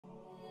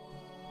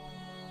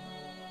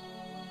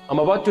I'm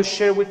about to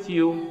share with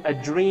you a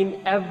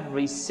dream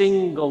every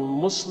single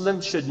Muslim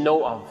should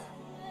know of.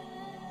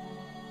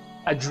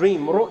 A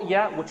dream,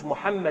 ru'ya, which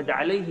Muhammad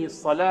alayhi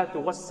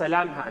salatu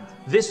wassalam had.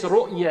 This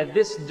ru'ya,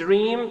 this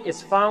dream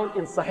is found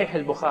in Sahih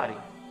al-Bukhari.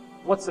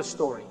 What's the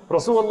story?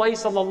 Rasulullah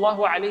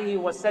sallallahu alayhi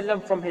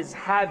wasallam, from his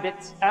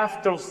habit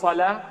after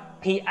salah,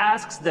 he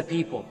asks the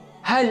people,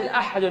 هل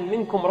أحد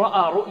منكم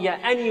رأى رؤيا?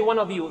 Any one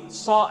of you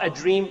saw a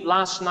dream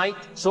last night?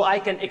 So I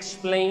can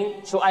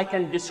explain, so I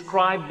can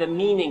describe the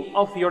meaning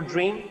of your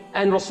dream.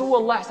 And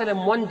Rasulullah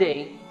sallam, one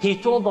day, he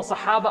told the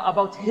Sahaba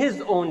about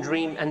his own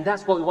dream, and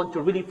that's what we want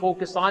to really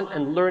focus on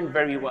and learn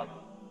very well.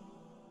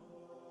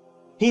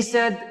 He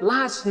said,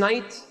 last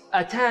night,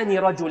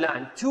 أتاني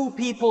رجلان, two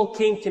people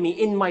came to me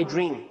in my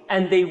dream,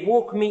 and they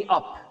woke me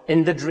up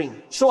in the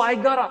dream. So I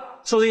got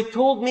up. So they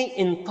told me,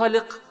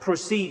 انطلق,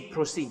 proceed,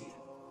 proceed.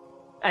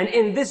 And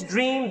in this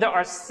dream, there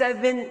are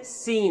 7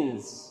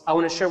 scenes I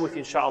want to share with you,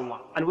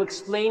 inshallah. And we'll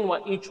explain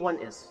what each one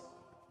is.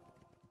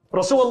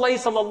 Rasulullah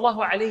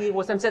sallallahu alayhi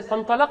wa sallam said,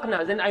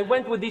 فَانْطَلَقْنَا. Then I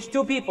went with these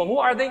 2 people. Who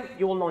are they?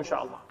 You will know,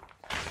 inshallah.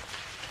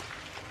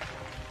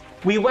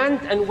 We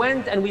went,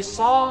 and we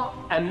saw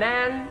a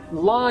man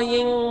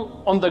lying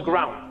on the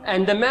ground.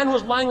 And the man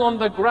who's lying on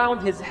the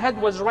ground, his head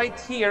was right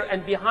here,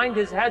 and behind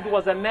his head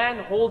was a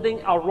man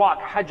holding a rock,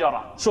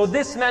 hajara. So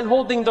this man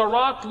holding the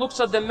rock looks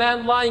at the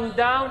man lying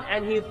down,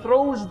 and he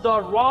throws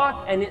the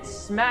rock, and it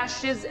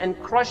smashes and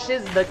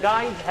crushes the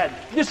guy's head,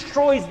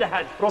 destroys the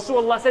head.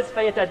 Rasulullah says,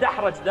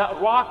 فَيَتَدَحْرَجْ.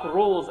 That rock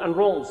rolls and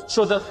rolls.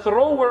 So the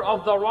thrower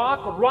of the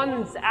rock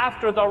runs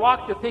after the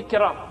rock to pick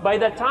it up. By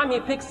the time he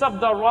picks up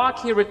the rock,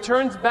 he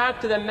returns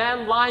back to the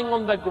man lying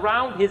on the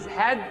ground. His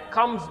head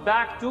comes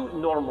back to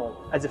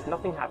normal, as if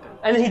nothing happened.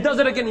 And he does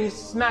it again, he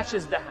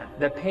smashes the head.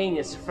 The pain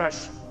is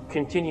fresh,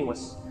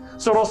 continuous.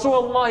 So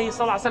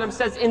Rasulullah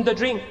says in the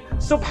dream,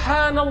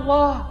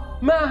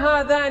 Subhanallah, ma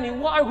hadani,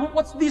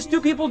 what's these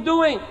 2 people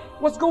doing?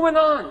 What's going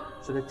on?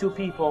 So the 2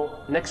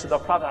 people next to the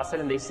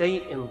Prophet, they say,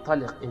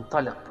 Intaliq,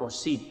 intaliq,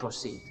 proceed,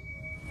 proceed.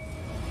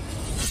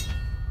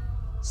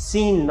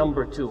 Scene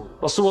number 2.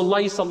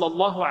 Rasulullah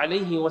sallallahu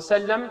alayhi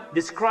wasallam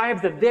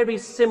describes a very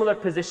similar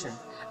position.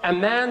 A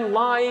man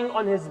lying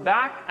on his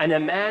back and a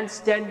man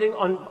standing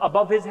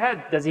above his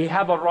head. Does he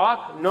have a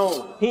rock?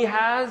 No. He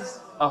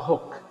has a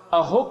hook.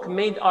 A hook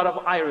made out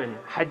of iron,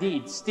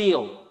 hadid,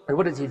 steel. And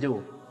what does he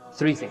do?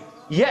 3 things.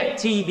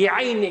 يَأْتِي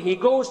بِعَيْنِهِ. He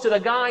goes to the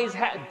guy's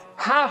head.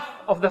 Half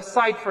of the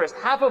side first,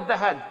 half of the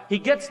head. He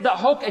gets the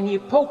hook and he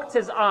pokes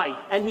his eye.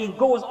 And he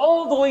goes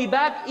all the way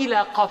back,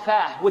 إِلَى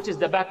قَفَاهِ, which is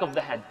the back of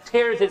the head.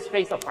 Tears his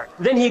face apart.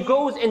 Then he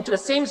goes into the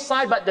same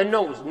side but the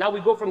nose. Now we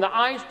go from the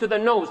eyes to the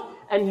nose.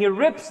 And he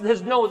rips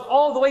his nose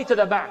all the way to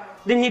the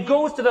back. Then he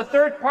goes to the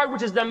 3rd part,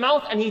 which is the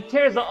mouth, and he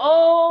tears it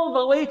all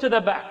the way to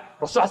the back.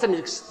 Rasulullah is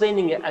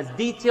explaining it as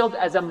detailed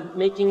as I'm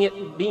making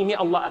it, being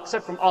Allah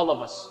accept from all of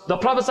us. The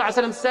Prophet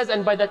says,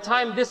 and by the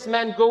time this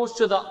man goes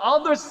to the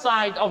other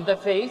side of the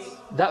face,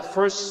 that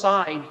first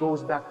side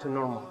goes back to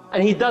normal.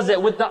 And he does it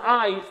with the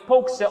eyes,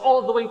 pokes it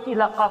all the way to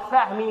the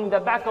qafah, meaning the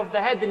back of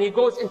the head. Then he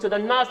goes into the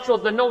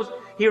nostrils, the nose.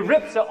 He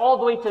rips it all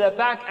the way to the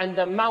back, and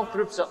the mouth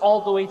rips it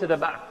all the way to the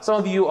back. Some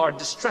of you are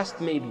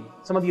distressed maybe.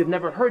 Some of you have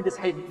never heard this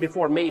hadith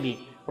before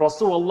maybe.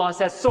 Rasulullah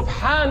says,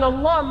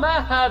 Subhanallah,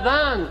 ma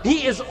hadan.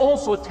 He is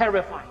also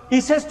terrified.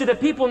 He says to the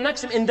people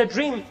next to him in the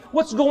dream,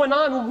 what's going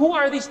on? Who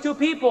are these 2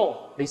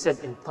 people? They said,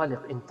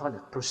 intaliq,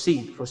 intaliq,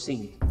 proceed,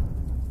 proceed.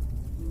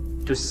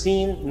 To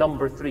scene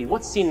number 3.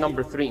 What's scene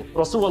number 3?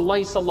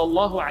 Rasulullah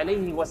sallallahu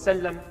alayhi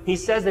wasallam, he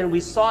says, and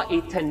we saw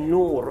a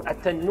tannoor. A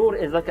tannoor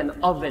is like an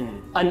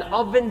oven. An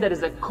oven that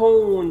is a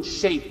cone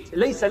shaped.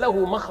 لَيْسَ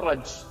لَهُ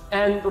مَخْرَجْ.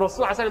 And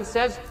Rasulullah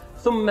says,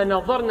 ثُمَّ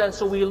نَظَرْنَا.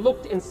 So we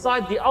looked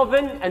inside the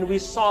oven and we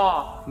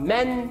saw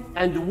men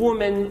and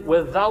women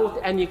without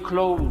any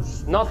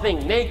clothes.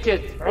 Nothing,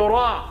 naked,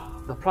 عُرَى.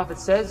 The Prophet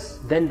says,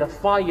 then the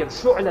fire,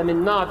 شُعْلَ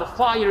مِن نَارٍ, the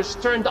fire is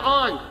turned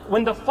on.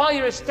 When the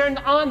fire is turned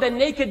on, the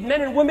naked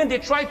men and women, they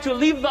try to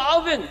leave the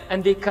oven.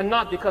 And they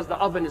cannot because the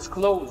oven is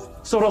closed.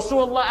 So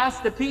Rasulullah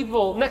asked the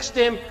people next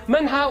to him,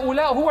 مَنْ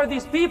هَؤُلَاء? Who are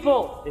these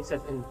people? They said,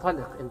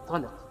 انطلق,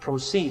 انطلق,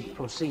 proceed,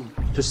 proceed.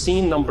 To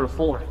scene number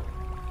 4.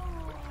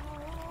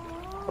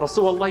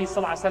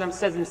 Rasulullah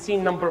says in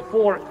scene number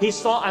 4, he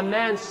saw a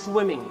man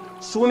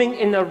swimming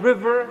in a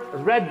river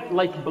red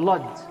like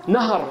blood.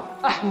 Nahar,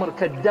 ahmar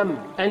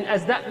kaddam. And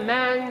as that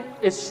man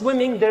is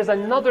swimming, there's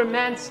another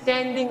man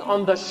standing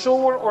on the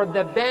shore or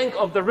the bank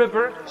of the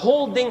river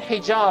holding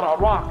hijara,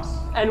 rocks.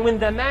 And when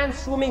the man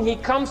swimming, he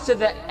comes to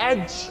the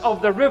edge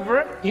of the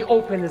river, he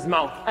opens his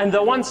mouth. And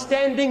the one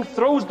standing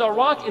throws the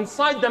rock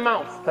inside the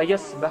mouth.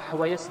 فَيَسْبَحْ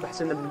وَيَسْبَحْ.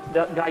 So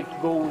the guy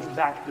goes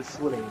back to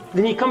swimming.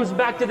 Then he comes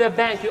back to the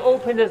bank, he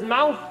opens his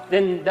mouth.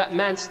 Then that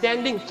man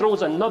standing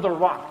throws another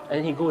rock.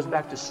 And he goes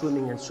back to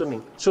swimming and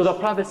swimming. So the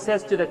Prophet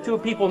says to the 2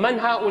 people, مَنْ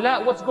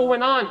هَؤُلَاء? What's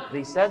going on?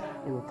 They said,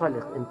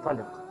 انطلق,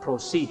 انطلق,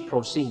 proceed,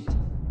 proceed.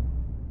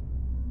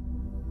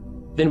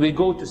 Then we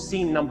go to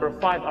scene number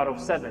 5 out of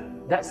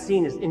 7. That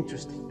scene is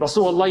interesting.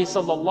 Rasulullah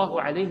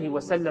sallallahu alayhi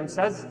wasallam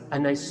says,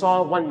 and I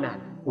saw one man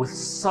with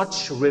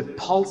such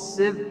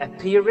repulsive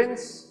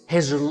appearance.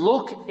 His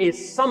look is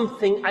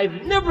something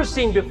I've never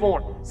seen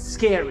before.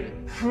 Scary,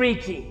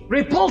 freaky,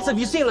 repulsive.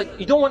 You see, like,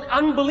 you don't want,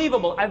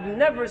 unbelievable. I've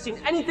never seen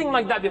anything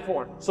like that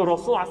before. So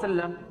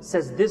Rasulullah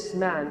says this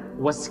man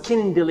was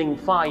kindling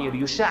fire.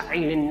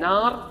 يُشَعِّلِ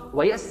النَّارِ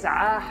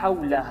وَيَسْعَى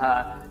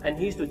حَوْلَهَا. And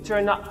he used to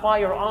turn that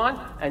fire on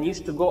and he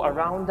used to go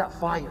around that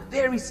fire.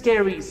 Very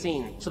scary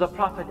scene. So the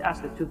Prophet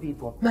asked the two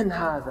people, Man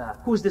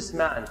hada? Who's this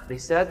man? They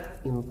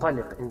said,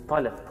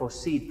 Intaliq,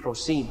 proceed,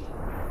 proceed.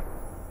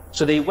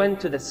 So they went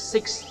to the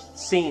sixth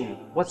scene.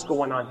 What's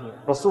going on here?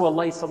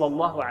 Rasulullah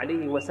sallallahu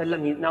alayhi wa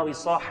sallam, now he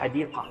saw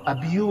hadiqa, a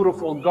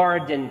beautiful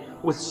garden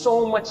with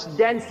so much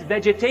dense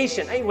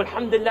vegetation. Ay,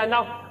 alhamdulillah,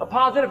 now a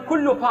positive,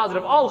 kullu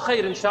positive, all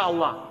khair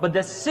inshallah. But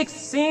the sixth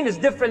scene is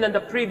different than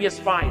the previous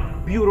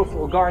five.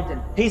 Beautiful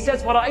garden. He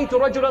says, وَرَأَيْتُ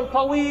رَجُلًا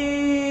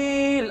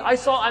طَوِيلًا. I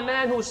saw a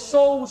man who's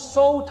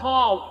so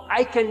tall.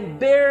 I can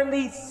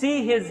barely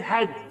see his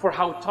head for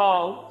how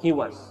tall he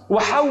was.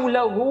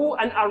 وَحَوْلَهُ.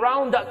 And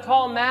around that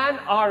tall man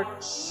are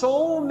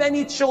so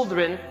many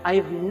children.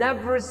 I've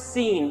never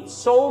seen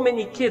so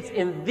many kids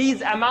in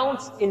these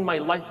amounts in my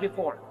life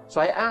before.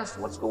 So I asked,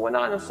 what's going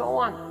on and so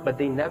on. But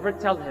they never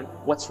tell him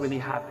what's really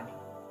happening.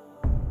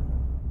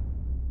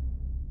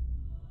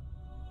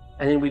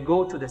 And then we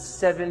go to the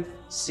seventh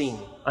scene.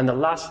 And the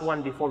last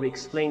one before we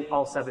explain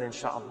all seven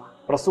inshallah.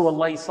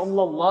 Rasulullah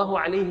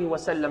sallallahu alayhi wa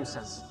sallam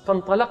says,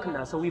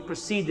 فَانْطَلَقْنَا. So we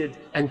proceeded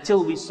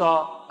until we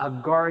saw a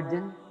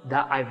garden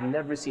that I've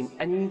never seen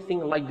anything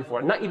like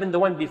before. Not even the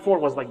one before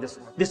was like this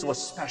one. This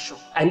was special.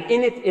 And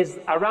in it is,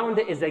 around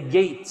it is a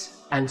gate.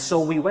 And so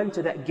we went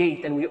to that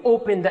gate and we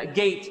opened that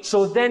gate.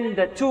 So then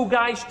the two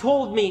guys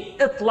told me,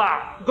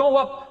 Itla, go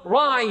up,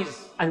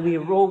 rise. And we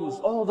rose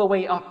all the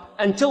way up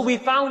until we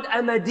found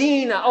a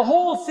Medina, a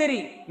whole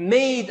city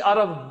made out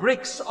of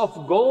bricks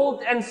of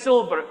gold and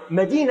silver.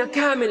 Medina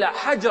kamila,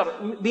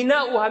 hajar,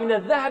 bina'uha min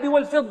al-dhahab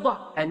wal-fidda.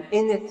 And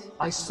in it,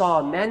 I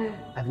saw men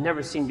I've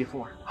never seen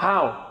before.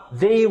 How?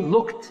 They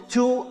looked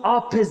two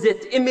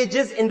opposite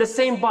images in the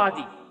same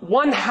body.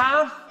 One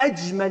half,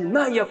 أجمل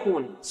ما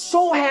يكون.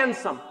 So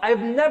handsome. I've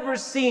never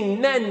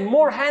seen men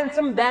more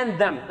handsome than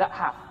them, that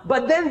half.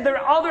 But then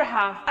their other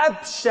half,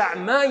 أبشع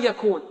ما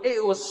يكون.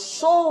 It was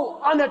so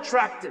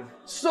unattractive,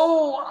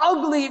 so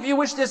ugly if you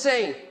wish to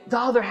say. The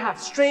other half,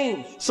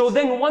 strange. So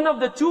then one of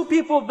the two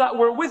people that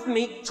were with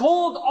me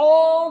told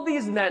all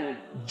these men,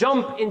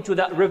 jump into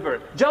that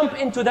river, jump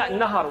into that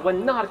nahar.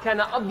 وَالنَّهَرْ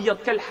كَانَ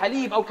أَبْيَضْ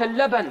كَالْحَلِيبِ أو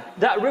كَاللَّبَنِ.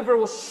 That river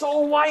was so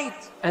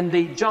white. And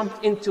they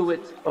jumped into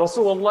it.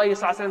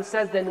 Rasulullah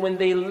says, then when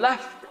they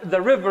left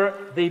the river,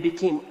 they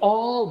became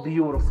all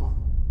beautiful.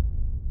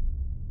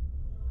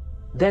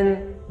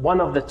 Then one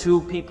of the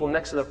two people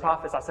next to the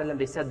Prophet ﷺ,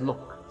 they said,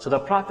 look. So the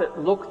Prophet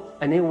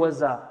looked and it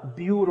was a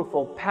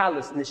beautiful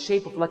palace in the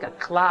shape of like a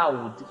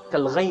cloud,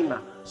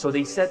 كالغيمة. So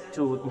they said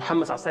to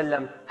Muhammad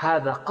ﷺ,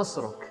 هذا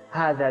قصرك,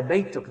 هذا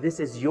بيتك, this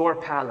is your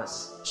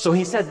palace. So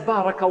he said,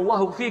 بارك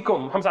الله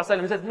فيكم. Muhammad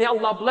ﷺ said, may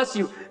Allah bless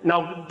you.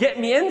 Now get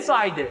me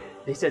inside it.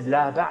 They said,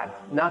 لا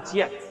بعد, not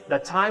yet. The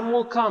time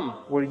will come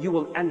where you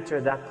will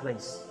enter that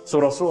place. So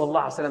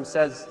Rasulullah ﷺ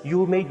says,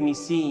 you made me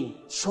see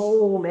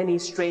so many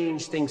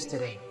strange things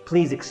today.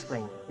 Please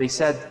explain. They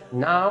said,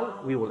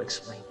 now we will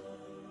explain.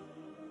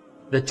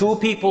 The two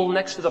people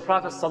next to the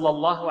Prophet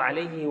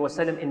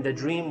ﷺ in the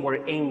dream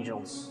were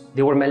angels.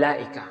 They were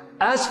malaika.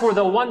 As for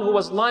the one who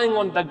was lying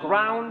on the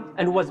ground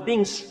and was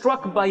being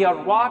struck by a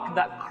rock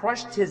that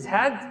crushed his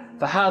head,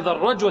 فَهَذَا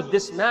الرَّجُلُ,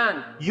 this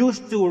man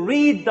used to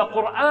read the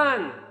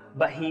Quran,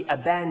 but he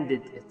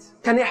abandoned it.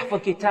 كان يحفظ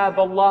كتاب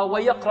الله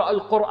ويقرأ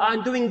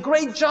القرآن, doing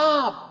great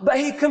job, but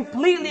he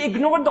completely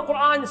ignored the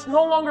Quran. It's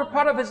no longer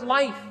part of his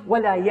life.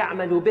 ولا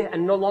يعمل به,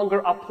 and no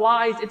longer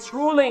applies its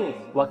ruling.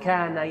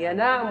 وكان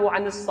ينام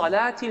عن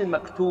الصلاة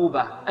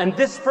المكتوبة, and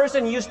this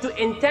person used to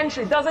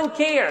intentionally, doesn't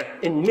care,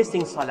 in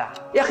missing salah.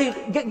 يا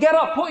أخي, get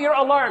up, put your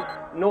alarm.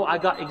 No, I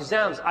got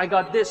exams, I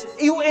got this.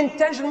 You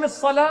intentionally miss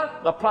salah?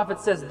 The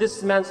Prophet says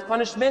this man's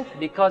punishment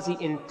because he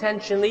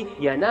intentionally,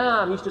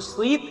 yanam, used to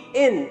sleep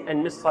in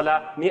and miss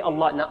salah. May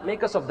Allah not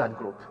make us of that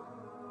group.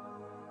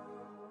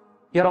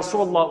 Ya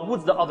Rasulullah,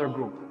 who's the other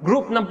group?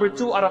 Group number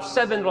 2 out of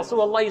 7,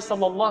 Rasulullah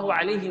sallallahu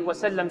alayhi wa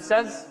sallam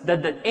says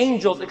that the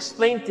angels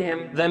explained to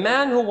him, the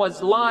man who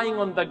was lying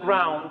on the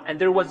ground and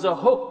there was a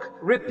hook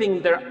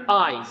ripping their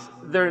eyes,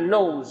 their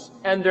nose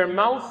and their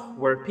mouth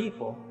were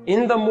people.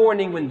 In the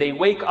morning when they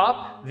wake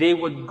up, they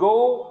would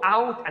go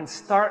out and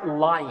start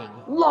lying.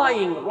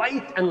 Lying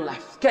right and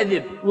left.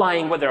 Kadhib,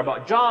 lying whether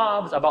about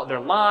jobs, about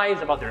their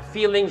lives, about their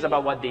feelings,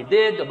 about what they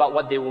did, about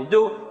what they will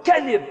do.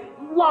 Kadhib,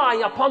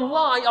 lie upon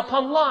lie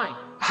upon lie.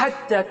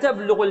 حتى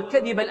تبلغ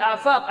الكذب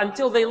الآفاق,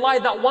 until they lie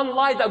that one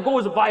lie that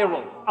goes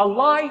viral. A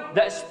lie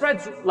that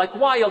spreads like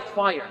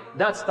wildfire.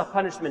 That's the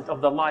punishment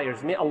of the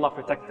liars. May Allah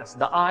protect us.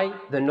 The eye,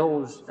 the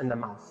nose, and the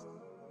mouth.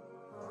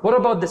 What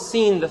about the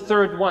scene, the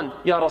third one,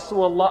 Ya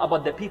Rasulullah,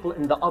 about the people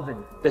in the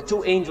oven? The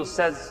two angels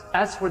says,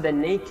 as for the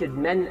naked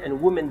men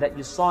and women that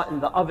you saw in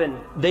the oven,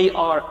 they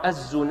are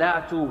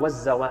az-zunatu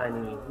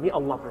waz-zawani. May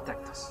Allah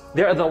protect us.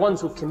 They are the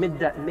ones who commit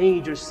that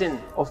major sin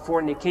of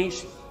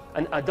fornication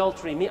and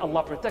adultery. May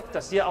Allah protect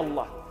us, Ya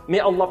Allah. May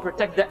Allah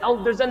protect the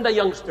elders and the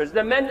youngsters,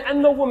 the men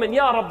and the women,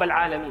 Ya Rabb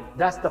al-Alameen.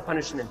 That's the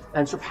punishment.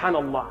 And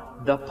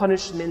subhanallah, the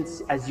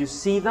punishments as you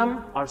see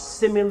them are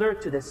similar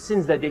to the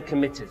sins that they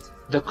committed.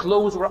 The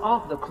clothes were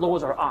off, the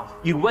clothes are off.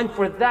 You went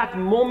for that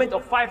moment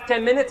of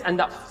 5-10 minutes and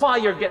that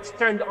fire gets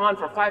turned on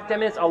for 5-10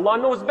 minutes. Allah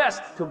knows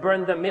best to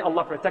burn them. May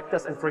Allah protect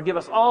us and forgive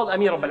us all.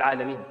 Ameen Rabb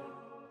al-Alameen.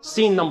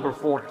 Scene number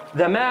 4.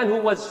 The man who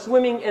was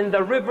swimming in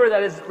the river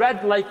that is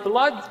red like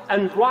blood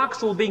and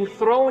rocks were being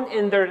thrown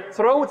in their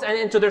throats and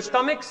into their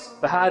stomachs.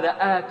 فَهَذَا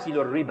آكِلُ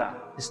الرِّبَى.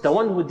 It's the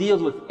one who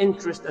deals with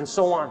interest and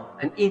so on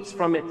and eats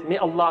from it. May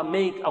Allah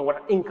make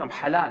our income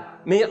halal.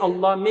 May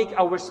Allah make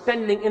our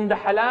spending in the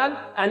halal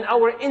and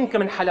our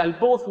income in halal,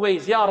 both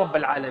ways. Ya Rabb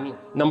al-Alameen.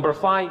 Number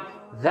 5.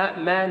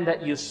 That man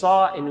that you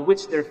saw in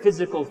which their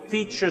physical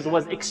features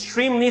was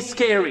extremely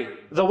scary.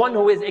 The one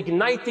who is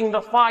igniting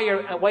the fire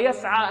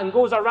and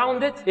goes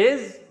around it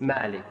is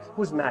Malik.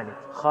 Who's Malik?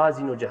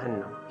 Khazinu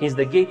Jahannam. He's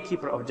the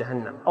gatekeeper of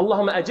Jahannam.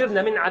 Allahumma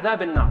ajirna min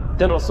adhab an-nar.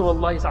 Then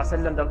Rasulullah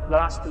sallallahu the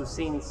last 2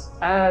 scenes.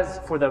 As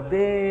for the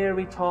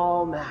very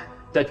tall man,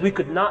 that we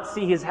could not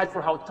see his head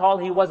for how tall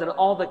he was and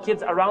all the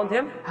kids around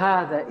him.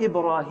 هذا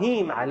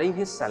Ibrahim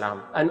alayhi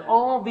salam. And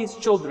all these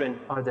children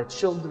are the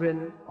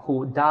children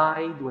who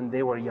died when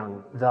they were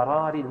young.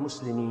 Dharari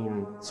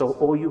al-Muslimin. So,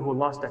 O you who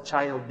lost a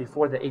child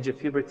before the age of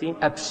puberty,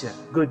 abshir,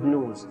 good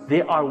news.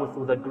 They are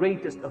with the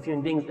greatest of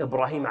human beings,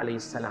 Ibrahim alayhi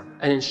salam.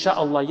 And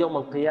inshallah, yawm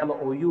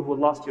al-qiyamah, O you who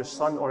lost your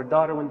son or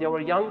daughter when they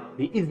were young,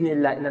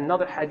 bi-idhnillah, in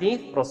another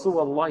hadith,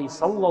 Rasulullah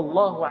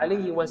sallallahu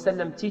alayhi wa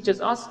sallam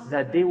teaches us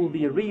that they will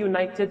be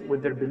reunited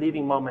with their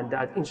believing mom and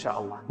dad,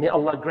 inshallah. May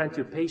Allah grant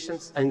you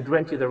patience and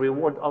grant you the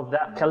reward of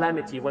that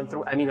calamity you went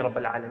through. Ameen Rabb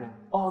al-Alameen.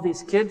 All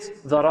these kids,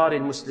 Dharari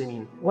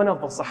al-Muslimin. One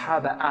of the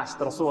Sahaba asked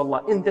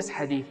Rasulullah in this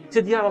hadith,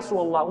 said, Ya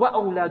Rasulullah, wa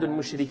awladul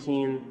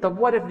mushrikeen. But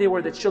what if they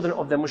were the children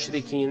of the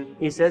mushrikeen?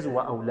 He says,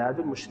 wa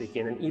awladul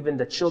mushrikeen. And even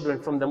the children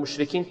from the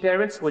mushrikeen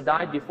parents who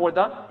died before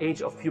the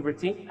age of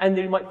puberty. And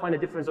they might find a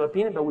difference of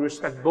opinion, but we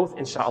respect both,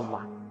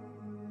 inshallah.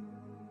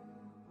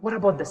 What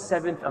about the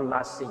 7th and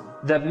last scene?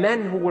 The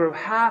men who were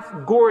half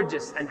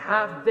gorgeous and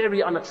half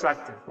very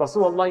unattractive.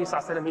 Rasulullah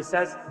he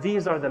says,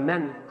 these are the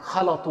men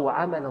خَلَطُوا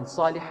عَمَلًا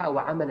صَالِحًا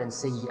وَعَمَلًا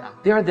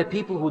سَيِّئًا. They are the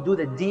people who do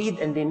the deed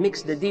and they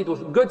mix the deed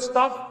with good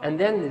stuff and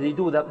then they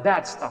do the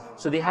bad stuff.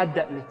 So they had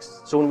that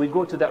mix. So when we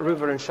go to that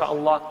river,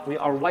 inshallah, we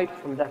are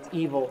wiped from that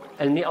evil.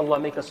 And may Allah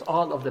make us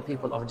all of the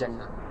people of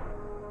Jannah.